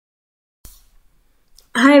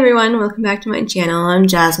Hi everyone, welcome back to my channel. I'm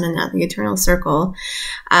Jasmine at the Eternal Circle.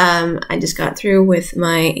 I just got through with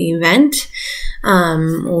my event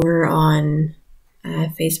over on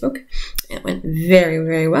Facebook. It went very,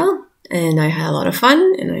 very well and I had a lot of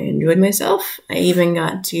fun and I enjoyed myself. I even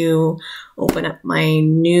got to open up my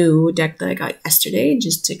new deck that I got yesterday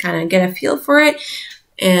just to kind of get a feel for it.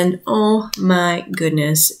 And oh my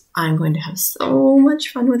goodness, I'm going to have so much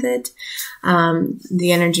fun with it.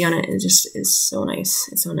 The energy on it is so nice.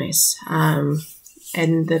 It's so nice.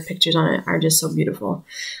 And the pictures on it are just so beautiful.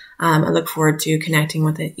 I look forward to connecting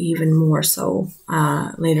with it even more so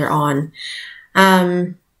later on.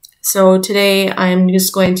 So today I'm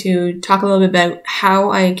just going to talk a little bit about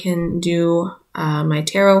how I can do my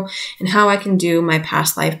tarot and how I can do my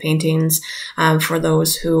past life paintings for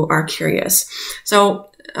those who are curious. So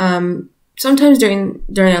sometimes during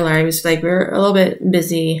our lives, like we're a little bit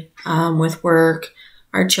busy with work,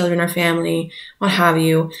 our children, our family, what have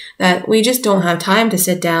you, that we just don't have time to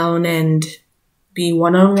sit down and be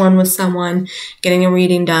one-on-one with someone, getting a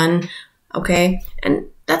reading done, okay? And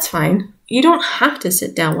that's fine. You don't have to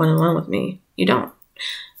sit down one-on-one with me. You don't.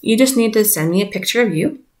 You just need to send me a picture of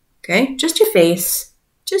you, okay? Just your face.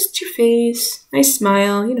 Just your face. Nice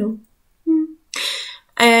smile, you know.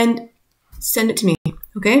 And send it to me,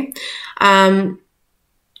 okay?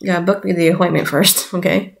 Yeah, book me the appointment first,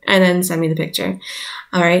 okay? And then send me the picture.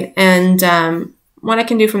 All right. And what I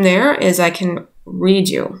can do from there is I can read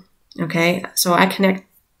you, okay? So I connect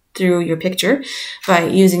through your picture by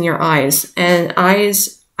using your eyes. And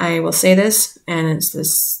eyes, I will say this, and it's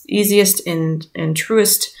the easiest and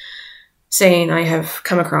truest saying I have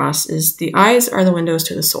come across, is the eyes are the windows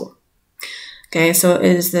to the soul. Okay, so it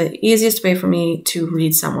is the easiest way for me to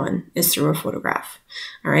read someone is through a photograph.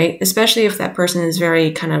 All right, especially if that person is very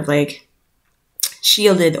kind of like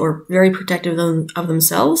shielded or very protective of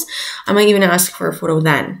themselves. I might even ask for a photo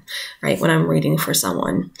then, right, when I'm reading for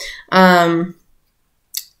someone.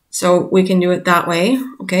 So we can do it that way,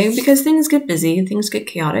 okay, because things get busy, things get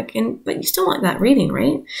chaotic, but you still want that reading,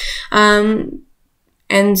 right?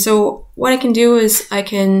 And so what I can do is I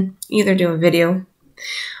can either do a video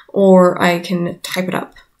or I can type it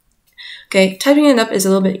up. Okay, typing it up is a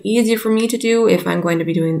little bit easier for me to do if I'm going to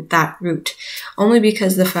be doing that route, only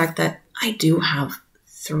because of the fact that I do have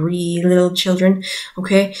 3 little children,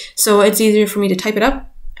 okay? So it's easier for me to type it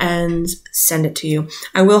up and send it to you.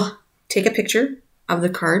 I will take a picture of the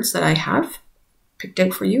cards that I have picked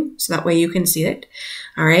out for you, so that way you can see it,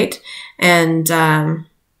 all right? And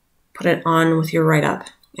put it on with your write-up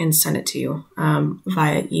and send it to you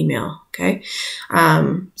via email, okay?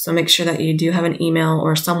 So make sure that you do have an email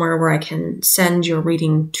or somewhere where I can send your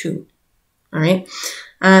reading to, all right?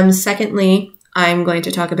 Secondly, I'm going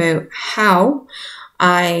to talk about how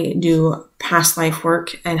I do past life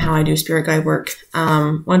work and how I do spirit guide work.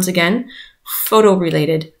 Once again, photo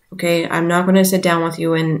related, okay? I'm not going to sit down with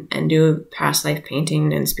you and do past life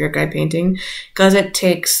painting and spirit guide painting because it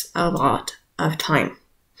takes a lot of time.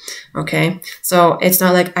 Okay, so it's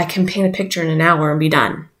not like I can paint a picture in an hour and be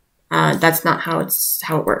done. That's not how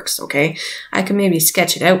it works. Okay, I can maybe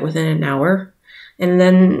sketch it out within an hour, and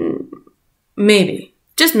then maybe,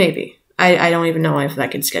 just maybe, I don't even know if I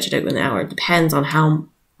could sketch it out in an hour. It depends on how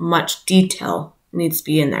much detail needs to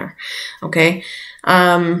be in there. Okay,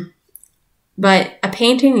 but a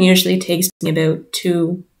painting usually takes me about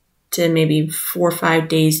 2 to maybe 4 or 5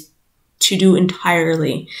 days to do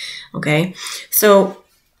entirely. Okay, so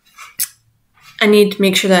I need to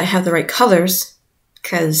make sure that I have the right colors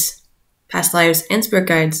because past lives and spirit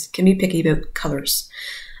guides can be picky about colors.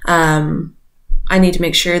 I need to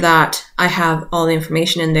make sure that I have all the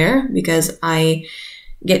information in there because I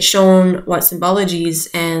get shown what symbologies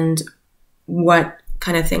and what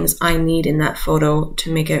kind of things I need in that photo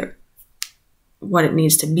to make it what it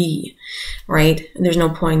needs to be, right? And there's no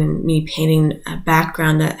point in me painting a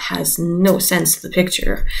background that has no sense to the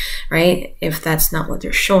picture, right? If that's not what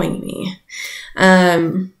they're showing me.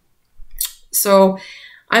 So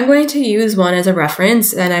I'm going to use one as a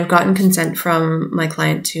reference, and I've gotten consent from my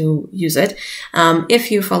client to use it. If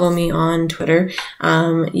you follow me on Twitter,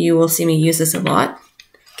 you will see me use this a lot,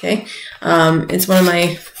 okay? It's one of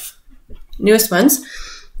my newest ones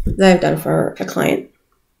that I've done for a client,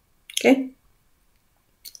 okay?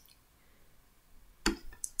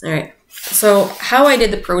 All right, so how I did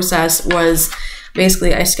the process was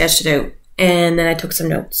basically I sketched it out and then I took some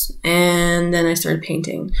notes and then I started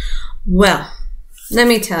painting. Well, let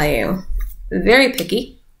me tell you, very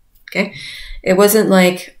picky, okay? It wasn't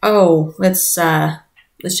like, oh, let's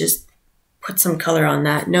just put some color on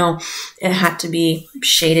that. No, it had to be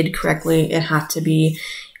shaded correctly. It had to be,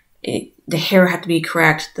 the hair had to be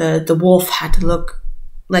correct. The wolf had to look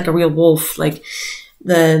like a real wolf. Like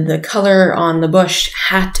the color on the bush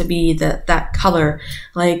had to be that color.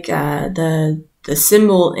 Like the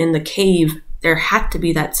symbol in the cave, there had to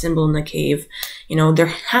be that symbol in the cave. You know, there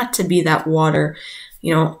had to be that water.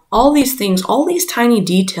 You know, all these things, all these tiny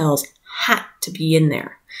details had to be in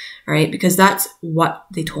there, right? Because that's what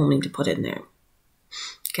they told me to put in there.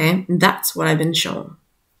 Okay, that's what I've been shown.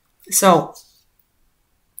 So,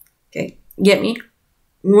 okay, get me?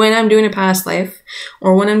 When I'm doing a past life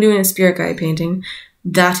or when I'm doing a spirit guide painting,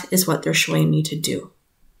 that is what they're showing me to do.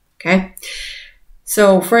 Okay,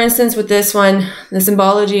 so for instance, with this one, the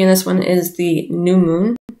symbology in this one is the new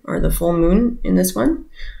moon or the full moon in this one.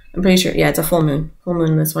 I'm pretty sure, yeah, it's a full moon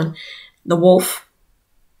in this one. The wolf,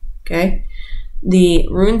 okay, the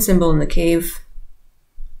rune symbol in the cave,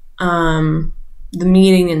 the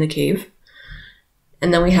meeting in the cave,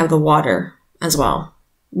 and then we have the water as well.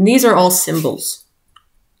 And these are all symbols,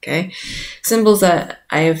 okay? Symbols that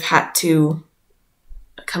I've had to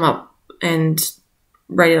come up and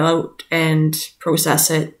write it out and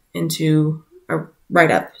process it into a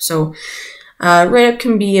write-up. So write-up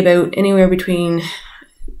can be about anywhere between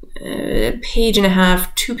a page and a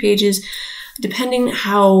half, 2 pages, depending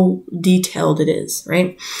how detailed it is,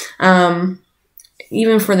 right?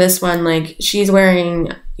 Even for this one, like she's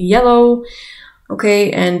wearing yellow, okay,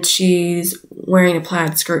 and she's wearing a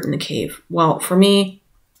plaid skirt in the cave. Well, for me,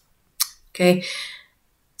 okay,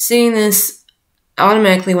 seeing this,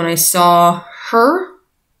 automatically when I saw her,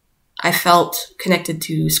 I felt connected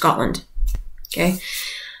to Scotland, okay?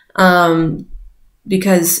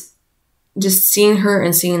 Because just seeing her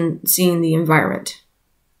and seeing the environment,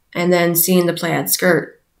 and then seeing the plaid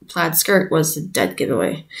skirt was a dead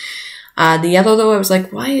giveaway. The yellow, though, I was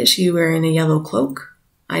like, why is she wearing a yellow cloak?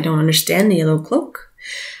 I don't understand the yellow cloak.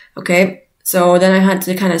 Okay, so then I had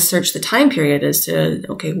to kind of search the time period as to,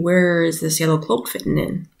 okay, where is this yellow cloak fitting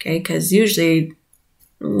in? Okay, because usually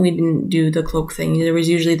we didn't do the cloak thing. There was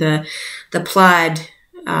usually the plaid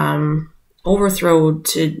overthrow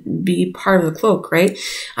to be part of the cloak, right?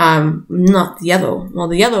 Not the yellow. Well,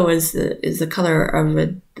 the yellow is the color of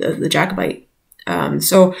the Jacobite.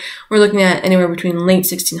 So we're looking at anywhere between late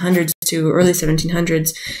 1600s to early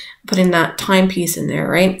 1700s, putting that timepiece in there,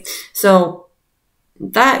 right? So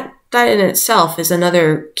that in itself is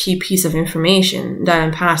another key piece of information that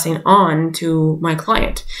I'm passing on to my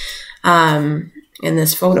client in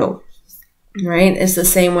this photo, right? It's the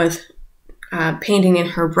same with painting in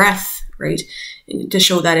her breath, right? To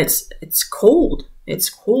show that it's cold. It's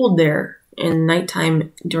cold there in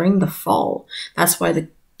nighttime during the fall. That's why the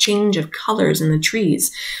change of colors in the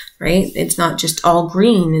trees, right? It's not just all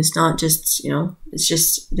green. It's not just, it's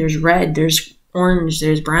just, there's red, there's orange,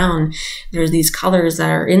 there's brown. There's these colors that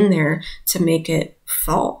are in there to make it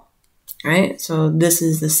fall, right? So this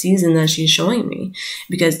is the season that she's showing me,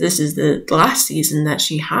 because this is the last season that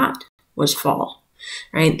she had was fall,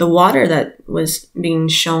 right? The water that was being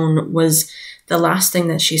shown was the last thing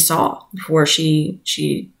that she saw before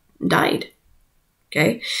she died,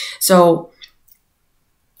 okay? So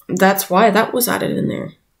that's why that was added in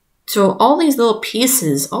there. So all these little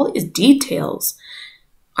pieces, all these details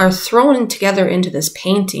are thrown together into this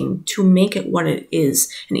painting to make it what it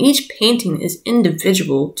is. And each painting is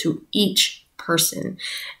individual to each person.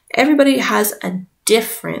 Everybody has a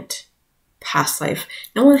different past life.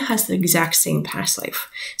 No one has the exact same past life.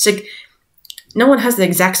 It's like no one has the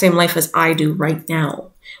exact same life as I do right now.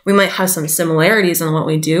 We might have some similarities in what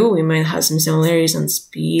we do. We might have some similarities in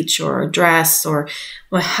speech or dress or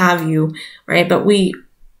what have you, right? But we're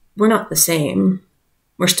not the same.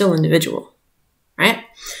 We're still individual, right?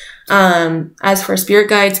 As for spirit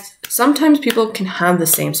guides, sometimes people can have the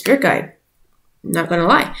same spirit guide. I'm not going to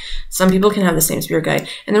lie. Some people can have the same spirit guide.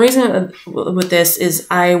 And the reason with this is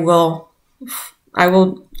I will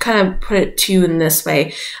kind of put it to you in this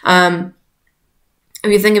way.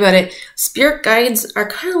 If you think about it, spirit guides are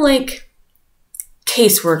kind of like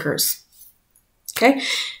caseworkers, okay?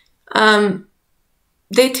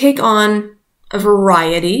 They take on a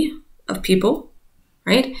variety of people,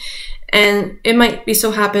 right? And it might be so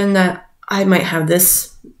happen that I might have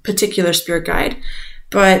this particular spirit guide,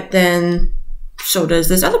 but then so does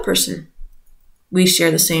this other person. We share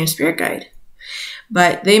the same spirit guide,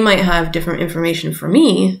 but they might have different information for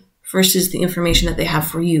me versus the information that they have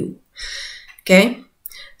for you, okay?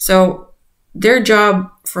 So their job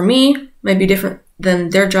for me might be different than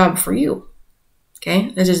their job for you, okay?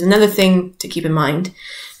 This is another thing to keep in mind,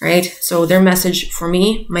 right? So their message for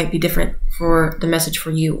me might be different for the message for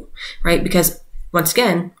you, right? Because once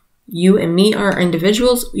again, you and me are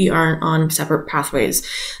individuals. We are on separate pathways.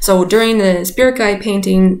 So during the spirit guide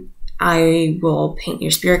painting, I will paint your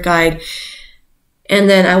spirit guide And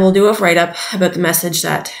then I will do a write-up about the message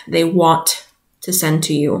that they want to send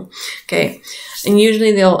to you. Okay. And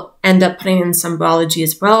usually they'll end up putting in symbology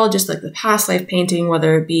as well, just like the past life painting,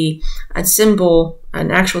 whether it be a symbol, an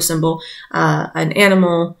actual symbol, an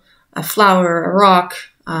animal, a flower, a rock,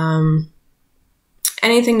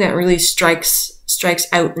 anything that really strikes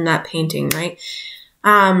out in that painting, right?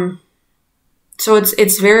 So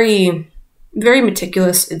it's very, very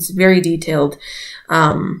meticulous. It's very detailed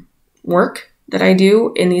work that I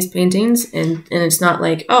do in these paintings, and it's not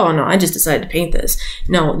like, oh no, I just decided to paint this.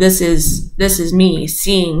 No, this is me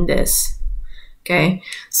seeing this. Okay,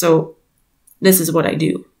 so this is what I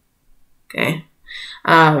do. Okay,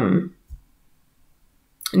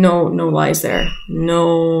 no lies there.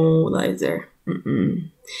 No lies there.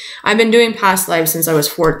 I've been doing past lives since I was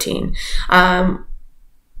 14.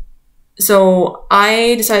 So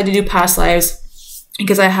I decided to do past lives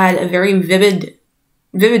because I had a very vivid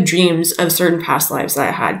dreams of certain past lives that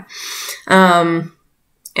I had.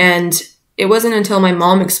 And it wasn't until my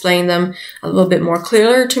mom explained them a little bit more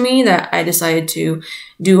clearer to me that I decided to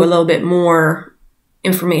do a little bit more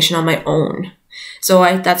information on my own. So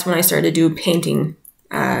that's when I started to do painting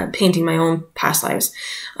my own past lives.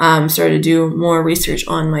 Started to do more research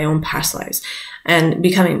on my own past lives and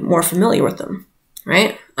becoming more familiar with them,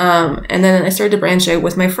 right? And then I started to branch out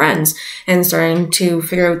with my friends and starting to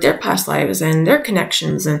figure out their past lives and their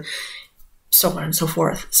connections and so on and so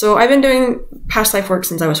forth. So I've been doing past life work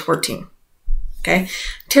since I was 14. Okay.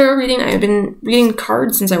 Tarot reading, I've been reading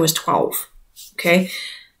cards since I was 12. Okay.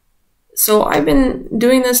 So I've been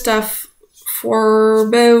doing this stuff for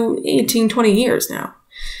about 18, 20 years now.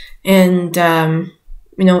 And,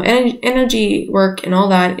 you know, energy work and all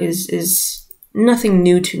that is nothing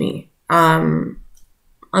new to me.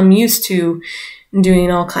 I'm used to doing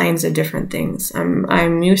all kinds of different things.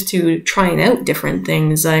 I'm used to trying out different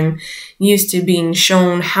things. I'm used to being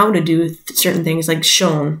shown how to do certain things, like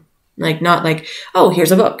shown, like not like, oh,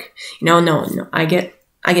 here's a book. You know, no. I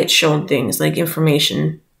get shown things like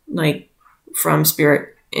information, like from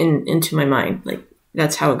spirit into my mind. Like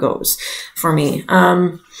that's how it goes for me.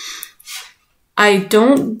 I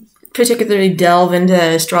don't particularly delve into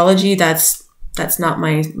astrology. That's not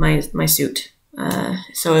my suit.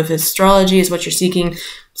 So if astrology is what you're seeking,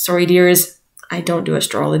 sorry dears, I don't do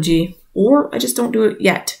astrology, or I just don't do it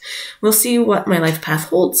yet. We'll see what my life path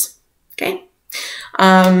holds. Okay.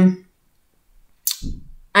 I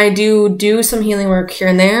do some healing work here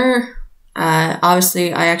and there.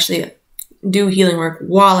 Obviously I actually do healing work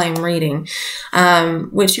while I'm reading,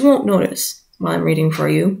 which you won't notice while I'm reading for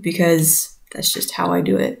you because that's just how I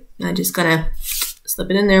do it. I just gonna slip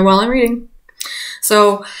it in there while I'm reading.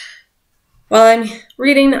 So while I'm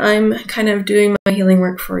reading, I'm kind of doing my healing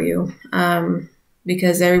work for you,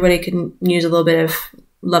 because everybody can use a little bit of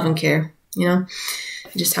love and care, you know,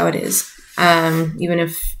 just how it is. Even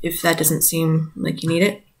if that doesn't seem like you need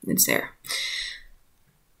it, it's there.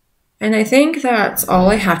 And I think that's all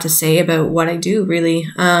I have to say about what I do, really.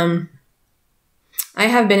 I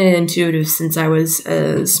have been an intuitive since I was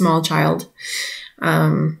a small child.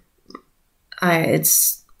 I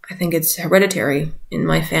think it's hereditary in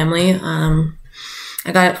my family. I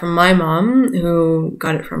got it from my mom, who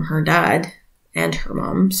got it from her dad and her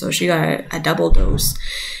mom. So she got a double dose.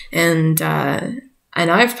 And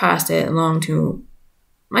I've passed it along to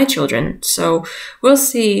my children. So we'll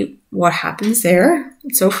see what happens there.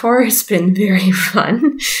 So far, it's been very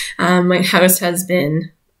fun. My house has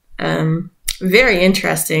been very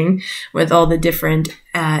interesting with all the different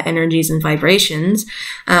energies and vibrations.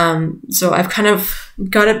 So I've kind of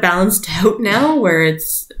got it balanced out now where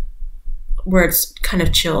it's kind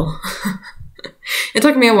of chill. It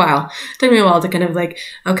took me a while. It took me a while to kind of like,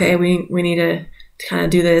 okay, we need to kind of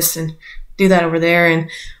do this and do that over there, and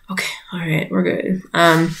okay, all right, we're good.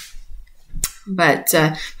 But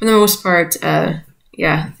for the most part,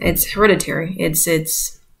 yeah, it's hereditary. It's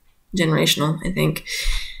generational, I think.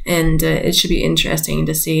 And it should be interesting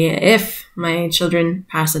to see if my children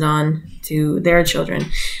pass it on to their children,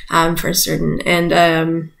 for certain. And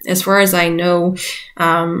as far as I know,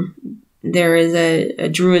 there is a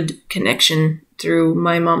druid connection through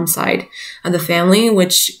my mom's side of the family,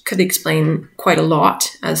 which could explain quite a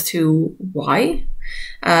lot as to why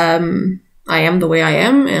I am the way I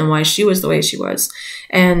am and why she was the way she was.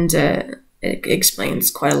 And it explains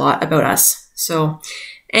quite a lot about us. So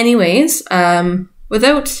anyways,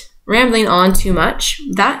 without rambling on too much,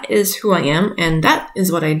 that is who I am and that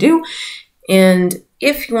is what I do. And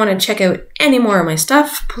if you want to check out any more of my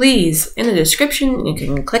stuff, please, in the description, you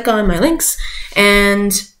can click on my links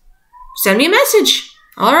and send me a message.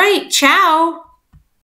 All right, ciao.